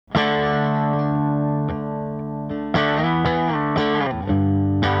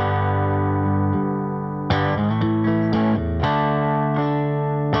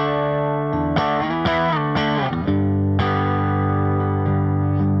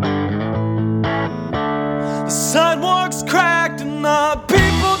Sidewalks cracked and the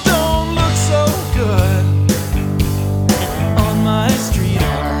people don't look so good. On my street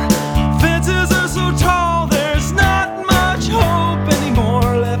our fences are so tall, there's not much hope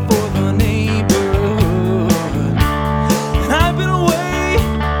anymore left for the neighborhood. And I've been away,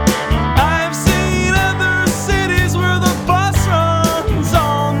 I've seen other cities where the bus runs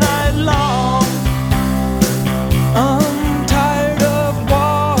all night long. I'm tired of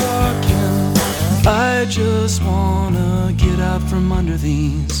walking, I just wanna get out from under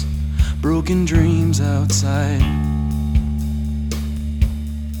these broken dreams outside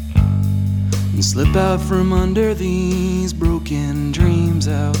and slip out from under these broken dreams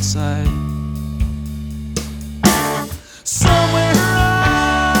outside. Somewhere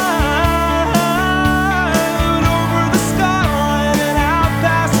out over the skyline and out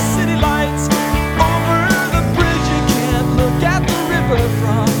past the city lights, over the bridge you can't look at the river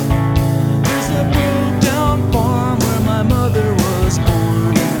from. There's a broke down farm where my mother was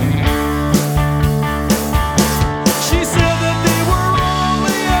born. She said that they were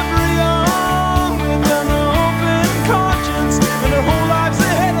only ever young, with an open conscience and their whole lives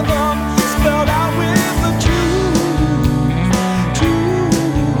ahead of them, spelled out with the truth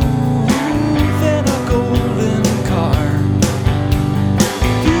and a golden car.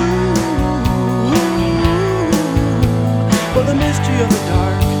 For the mystery of the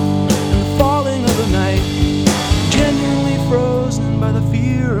dark and the falling of the night, genuinely frozen by the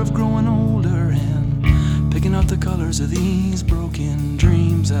fear of growing older and picking up the colors of these broken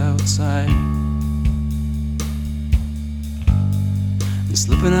dreams outside and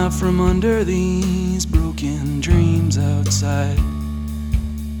slipping out from under these broken dreams outside.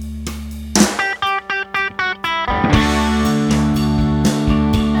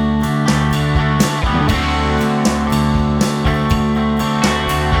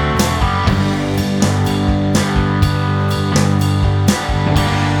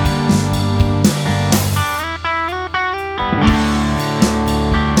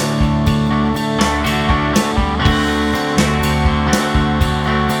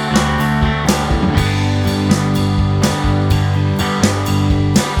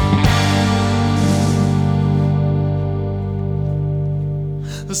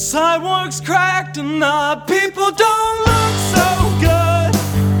 The sidewalks cracked and the people don't look so good.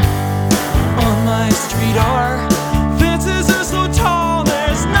 On my street our fences are so tall,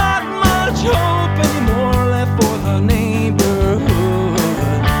 there's not much hope anymore left for the neighborhood.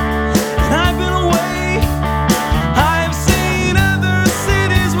 And I've been away, I've seen other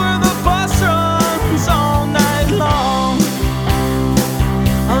cities where the bus runs all night long.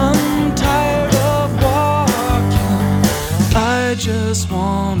 I'm tired of walking, I just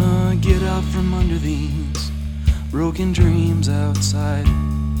wanna get out from under these broken dreams outside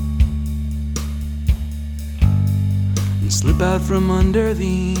and slip out from under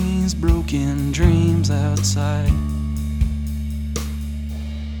these broken dreams outside.